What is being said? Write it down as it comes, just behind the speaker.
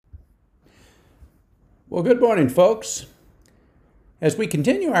Well, good morning, folks. As we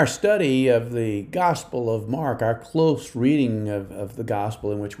continue our study of the Gospel of Mark, our close reading of the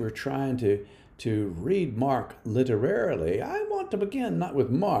Gospel in which we're trying to read Mark literarily, I want to begin not with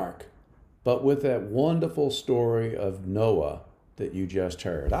Mark, but with that wonderful story of Noah that you just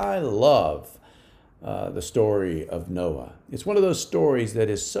heard. I love the story of Noah. It's one of those stories that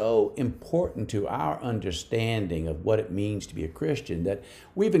is so important to our understanding of what it means to be a Christian that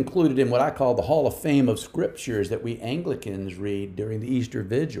we've included in what I call the Hall of Fame of Scriptures that we Anglicans read during the Easter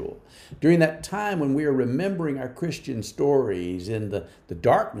Vigil. During that time when we are remembering our Christian stories in the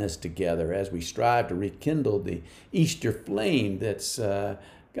darkness together as we strive to rekindle the Easter flame that's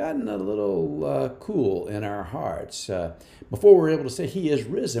gotten a little cool in our hearts. Before we're able to say He is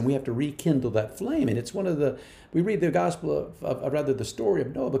risen, we have to rekindle that flame. And it's we read the gospel rather the story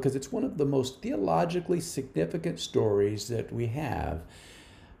of Noah because it's one of the most theologically significant stories that we have.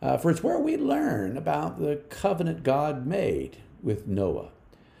 For it's where we learn about the covenant God made with Noah.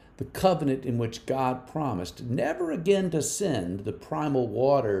 The covenant in which God promised never again to send the primal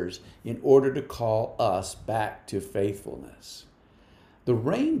waters in order to call us back to faithfulness. The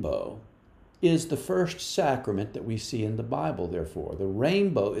rainbow is the first sacrament that we see in the Bible, therefore. The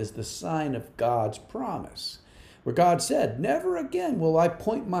rainbow is the sign of God's promise, where God said, "Never again will I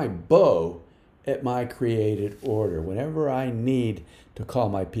point my bow at my created order. Whenever I need to call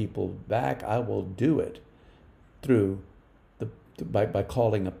my people back, I will do it by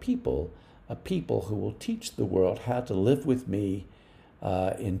calling a people who will teach the world how to live with me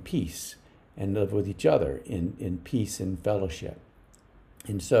in peace and live with each other in peace and fellowship."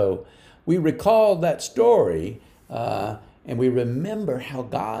 And so we recall that story and we remember how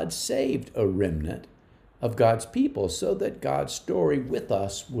God saved a remnant of God's people so that God's story with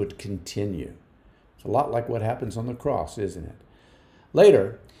us would continue. It's a lot like what happens on the cross, isn't it?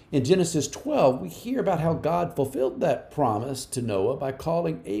 Later, in Genesis 12, we hear about how God fulfilled that promise to Noah by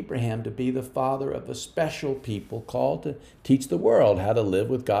calling Abraham to be the father of a special people called to teach the world how to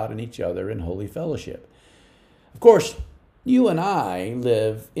live with God and each other in holy fellowship. Of course, you and I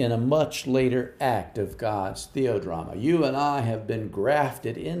live in a much later act of God's theodrama. You and I have been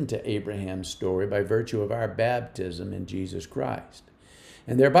grafted into Abraham's story by virtue of our baptism in Jesus Christ.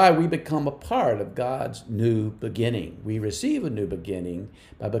 And thereby we become a part of God's new beginning. We receive a new beginning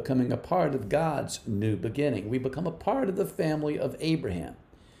by becoming a part of God's new beginning. We become a part of the family of Abraham,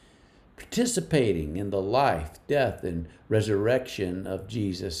 participating in the life, death, and resurrection of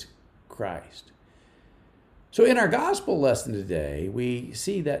Jesus Christ. So in our gospel lesson today, we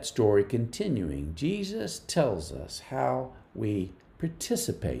see that story continuing. Jesus tells us how we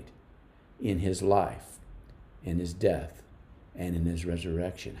participate in His life, in His death, and in His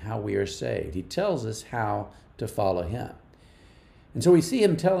resurrection, how we are saved. He tells us how to follow Him. And so we see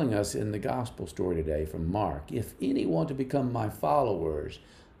Him telling us in the gospel story today from Mark, "If any want to become my followers,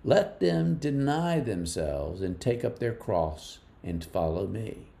 let them deny themselves and take up their cross and follow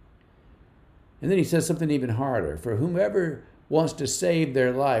me." And then He says something even harder. "For whomever wants to save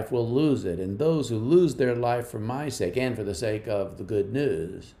their life will lose it, and those who lose their life for my sake and for the sake of the good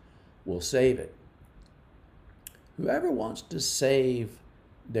news will save it." Whoever wants to save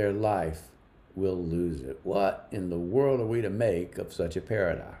their life will lose it. What in the world are we to make of such a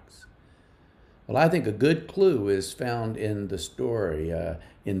paradox? Well, I think a good clue is found in the story,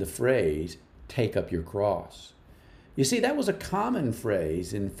 in the phrase, "take up your cross." You see, that was a common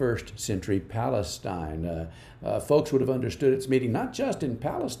phrase in first century Palestine. Folks would have understood its meaning not just in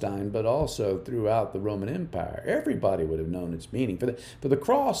Palestine, but also throughout the Roman Empire. Everybody would have known its meaning. For the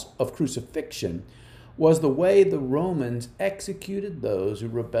cross of crucifixion was the way the Romans executed those who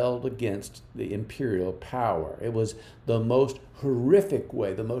rebelled against the imperial power. It was the most horrific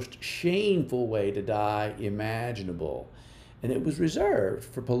way, the most shameful way to die imaginable. And it was reserved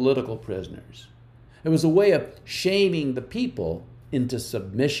for political prisoners. It was a way of shaming the people into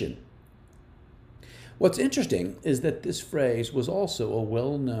submission. What's interesting is that this phrase was also a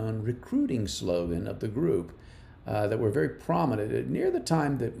well-known recruiting slogan of the group that were very prominent near the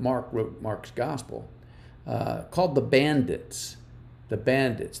time that Mark wrote Mark's gospel, called the bandits. The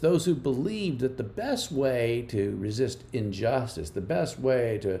bandits, those who believed that the best way to resist injustice, the best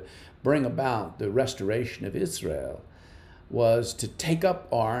way to bring about the restoration of Israel was to take up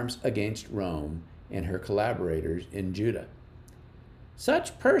arms against Rome and her collaborators in Judah.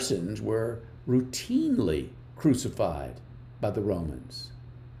 Such persons were routinely crucified by the Romans.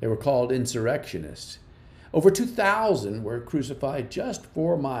 They were called insurrectionists. Over 2,000 were crucified just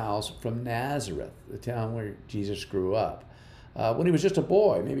 4 miles from Nazareth, the town where Jesus grew up. When he was just a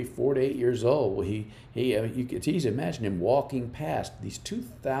boy, maybe 4 to 8 years old, it's easy to imagine him walking past these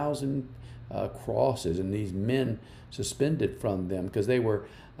 2,000 crosses and these men suspended from them, because they were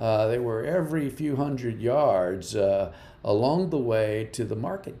every few hundred yards along the way to the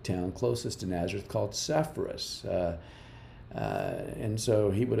market town closest to Nazareth called Sepphoris. And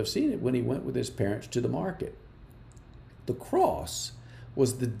so he would have seen it when he went with his parents to the market. The cross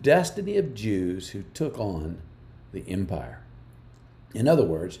was the destiny of Jews who took on the empire. In other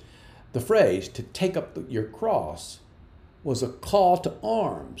words, the phrase, to take up your cross, was a call to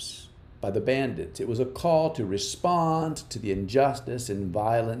arms by the bandits. It was a call to respond to the injustice and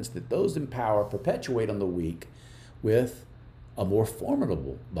violence that those in power perpetuate on the weak with a more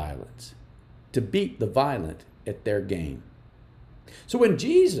formidable violence, to beat the violent at their game. So when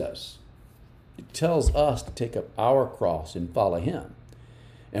Jesus tells us to take up our cross and follow him,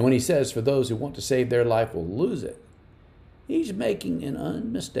 and when he says for those who want to save their life will lose it, he's making an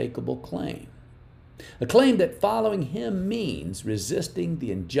unmistakable claim. A claim that following him means resisting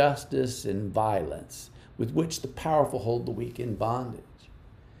the injustice and violence with which the powerful hold the weak in bondage.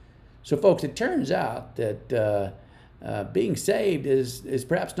 So folks, it turns out that being saved is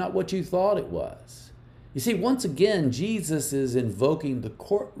perhaps not what you thought it was. You see, once again, Jesus is invoking the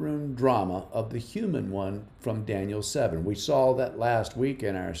courtroom drama of the human one from Daniel 7. We saw that last week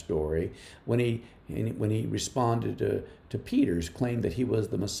in our story when he responded to Peter's claim that he was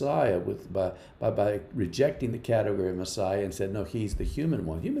the Messiah by rejecting the category of Messiah and said, no, he's the human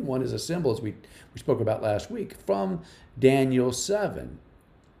one. Human one is a symbol, as we spoke about last week, from Daniel 7.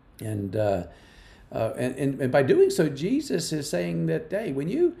 And by doing so, Jesus is saying that, hey, when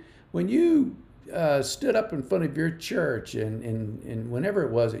you stood up in front of your church and whenever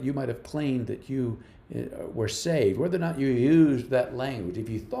it was that you might have claimed that you were saved, whether or not you used that language, if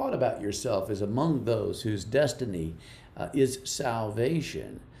you thought about yourself as among those whose destiny is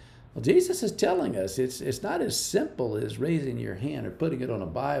salvation, well, Jesus is telling us it's not as simple as raising your hand or putting it on a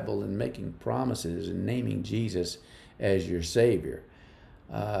Bible and making promises and naming Jesus as your Savior,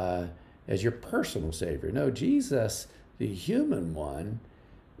 as your personal Savior. No, Jesus, the human one,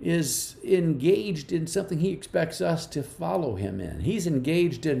 is engaged in something he expects us to follow him in. He's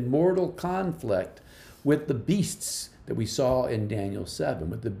engaged in mortal conflict with the beasts that we saw in Daniel 7,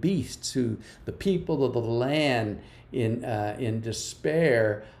 with the beasts who the people of the land in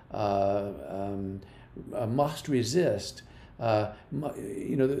despair must resist. The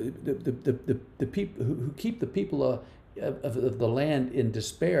people who keep the people of the land in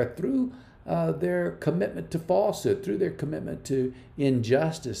despair through their commitment to falsehood, through their commitment to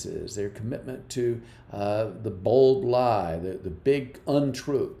injustices, their commitment to the bold lie, the big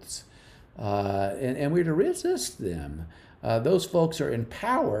untruths. And we're to resist them. Those folks are in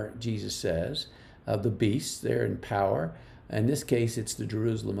power, Jesus says. The beasts, they're in power. In this case, it's the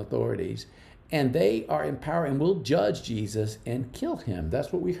Jerusalem authorities. And they are in power and will judge Jesus and kill him.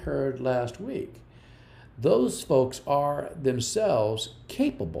 That's what we heard last week. Those folks are themselves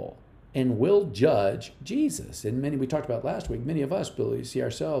capable and will judge Jesus. And we talked about last week, many of us believe, see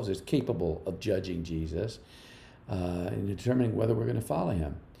ourselves as capable of judging Jesus and determining whether we're going to follow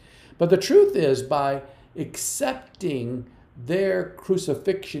him. But the truth is, by accepting their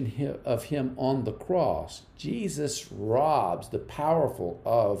crucifixion of him on the cross, Jesus robs the powerful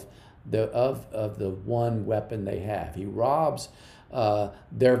of the one weapon they have. He robs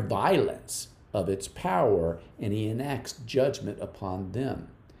their violence of its power, and he enacts judgment upon them.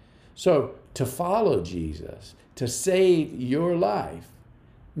 So to follow Jesus, to save your life,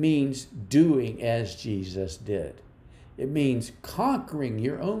 means doing as Jesus did. It means conquering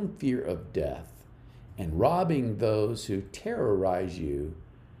your own fear of death and robbing those who terrorize you,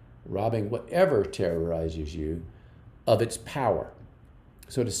 robbing whatever terrorizes you, of its power.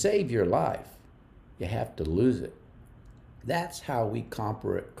 So to save your life, you have to lose it. That's how we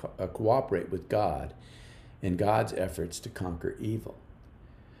cooperate with God in God's efforts to conquer evil.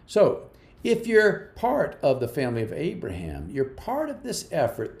 So, if you're part of the family of Abraham, you're part of this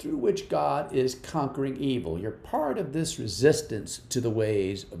effort through which God is conquering evil. You're part of this resistance to the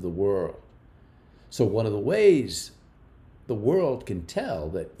ways of the world. So one of the ways the world can tell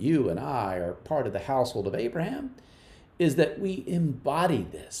that you and I are part of the household of Abraham is that we embody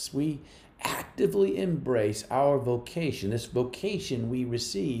this. We actively embrace our vocation, this vocation we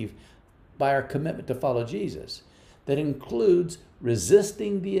receive by our commitment to follow Jesus, that includes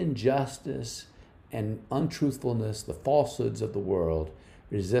resisting the injustice and untruthfulness, the falsehoods of the world,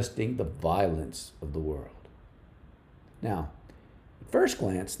 resisting the violence of the world. Now, at first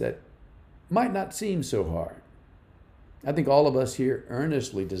glance, that might not seem so hard. I think all of us here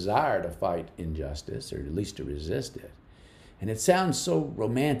earnestly desire to fight injustice, or at least to resist it. And it sounds so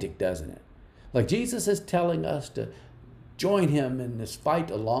romantic, doesn't it? Like Jesus is telling us to join him in this fight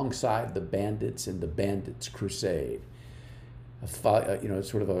alongside the bandits in the Bandits Crusade.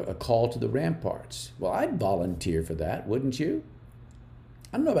 Sort of a call to the ramparts. Well, I'd volunteer for that, wouldn't you?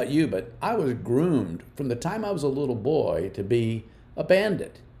 I don't know about you, but I was groomed from the time I was a little boy to be a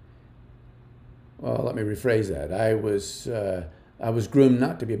bandit. Well, let me rephrase that. I was groomed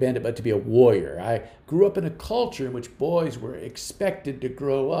not to be a bandit, but to be a warrior. I grew up in a culture in which boys were expected to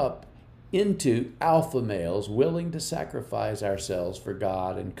grow up into alpha males willing to sacrifice ourselves for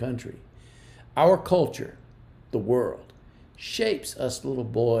God and country. Our culture, the world, shapes us little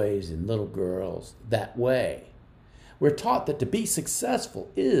boys and little girls that way. We're taught that to be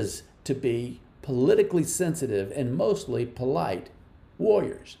successful is to be politically sensitive and mostly polite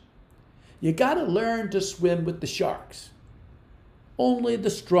warriors. You got to learn to swim with the sharks. Only the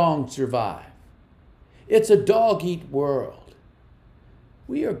strong survive. It's a dog-eat world.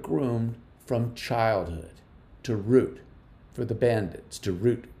 We are groomed from childhood to root for the bandits, to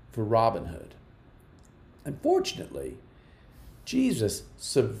root for Robin Hood. Unfortunately, Jesus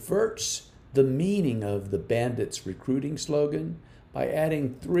subverts the meaning of the bandits' recruiting slogan by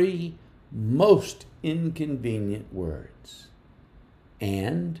adding 3 most inconvenient words.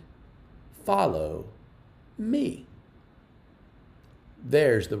 And follow me.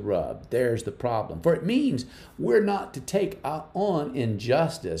 There's the rub. There's the problem. For it means we're not to take on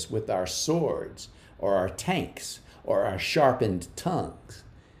injustice with our swords or our tanks or our sharpened tongues.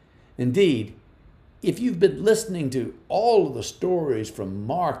 Indeed, if you've been listening to all of the stories from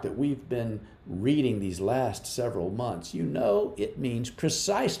Mark that we've been reading these last several months, you know it means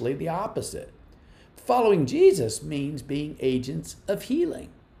precisely the opposite. Following Jesus means being agents of healing.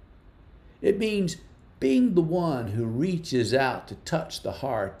 It means being the one who reaches out to touch the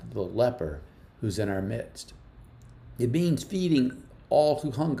heart of the leper who's in our midst. It means feeding all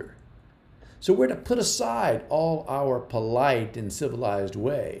who hunger. So we're to put aside all our polite and civilized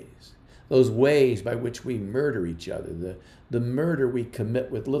ways, those ways by which we murder each other, the murder we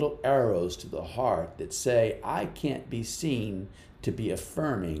commit with little arrows to the heart that say, I can't be seen to be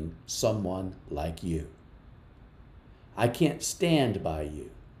affirming someone like you. I can't stand by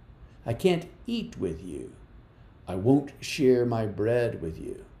you. I can't eat with you. I won't share my bread with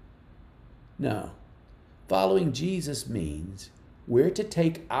you. No, following Jesus means we're to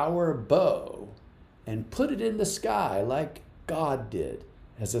take our bow and put it in the sky like God did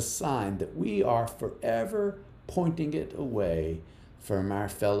as a sign that we are forever pointing it away from our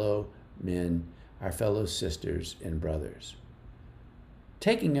fellow men, our fellow sisters and brothers.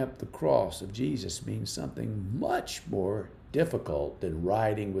 Taking up the cross of Jesus means something much more difficult than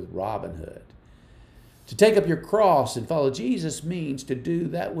riding with Robin Hood. To take up your cross and follow Jesus means to do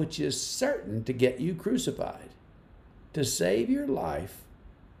that which is certain to get you crucified. To save your life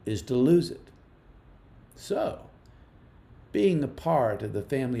is to lose it. So, being a part of the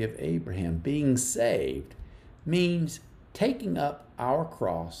family of Abraham, being saved, means taking up our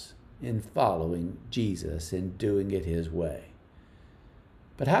cross and following Jesus and doing it his way.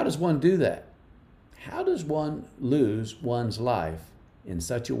 But how does one do that? How does one lose one's life in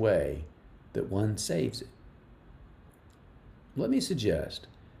such a way that one saves it? Let me suggest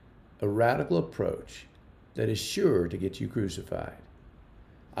a radical approach that is sure to get you crucified.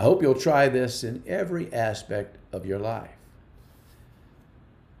 I hope you'll try this in every aspect of your life.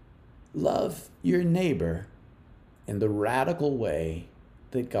 Love your neighbor in the radical way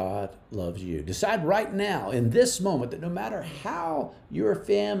that God loves you. Decide right now, in this moment, that no matter how your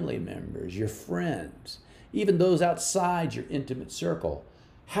family members, your friends, even those outside your intimate circle,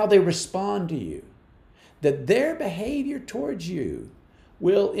 how they respond to you, that their behavior towards you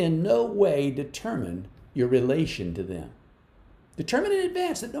will in no way determine your relation to them. Determine in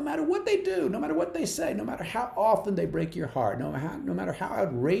advance that no matter what they do, no matter what they say, no matter how often they break your heart, no matter how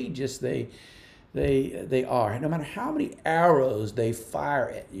outrageous they are, no matter how many arrows they fire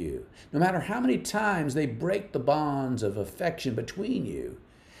at you, no matter how many times they break the bonds of affection between you,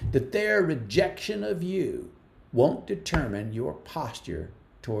 that their rejection of you won't determine your posture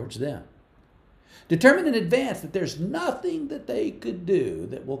towards them. Determine in advance that there's nothing that they could do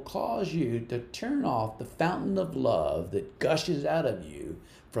that will cause you to turn off the fountain of love that gushes out of you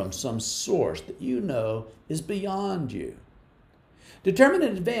from some source that you know is beyond you. Determine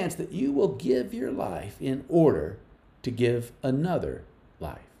in advance that you will give your life in order to give another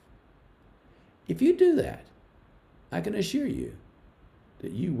life. If you do that, I can assure you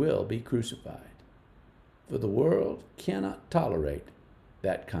that you will be crucified, for the world cannot tolerate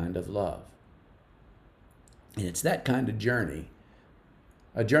that kind of love. And it's that kind of journey,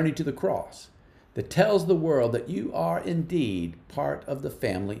 a journey to the cross, that tells the world that you are indeed part of the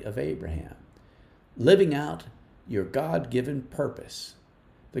family of Abraham, living out your God-given purpose,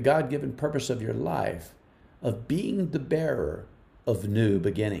 the God-given purpose of your life, of being the bearer of new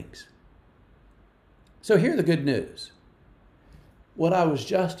beginnings. So here's the good news. What I was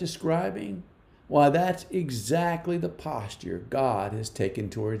just describing, why, that's exactly the posture God has taken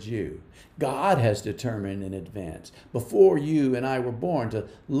towards you. God has determined in advance, before you and I were born, to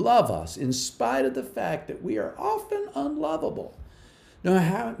love us in spite of the fact that we are often unlovable. No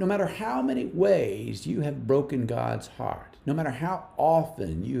matter how many ways you have broken God's heart, no matter how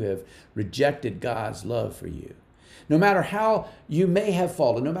often you have rejected God's love for you, no matter how you may have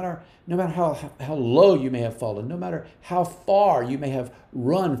fallen, no matter how low you may have fallen, no matter how far you may have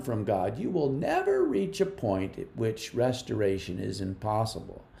run from God, you will never reach a point at which restoration is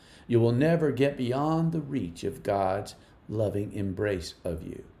impossible. You will never get beyond the reach of God's loving embrace of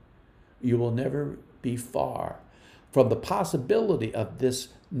you. You will never be far from the possibility of this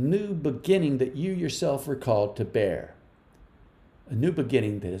new beginning that you yourself are called to bear. A new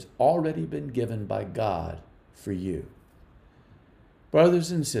beginning that has already been given by God for you.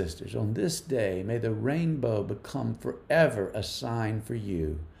 Brothers and sisters, on this day, may the rainbow become forever a sign for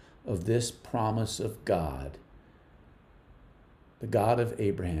you of this promise of God, the God of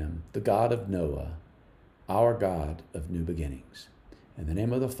Abraham, the God of Noah, our God of new beginnings. In the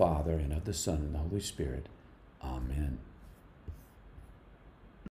name of the Father, and of the Son, and the Holy Spirit. Amen.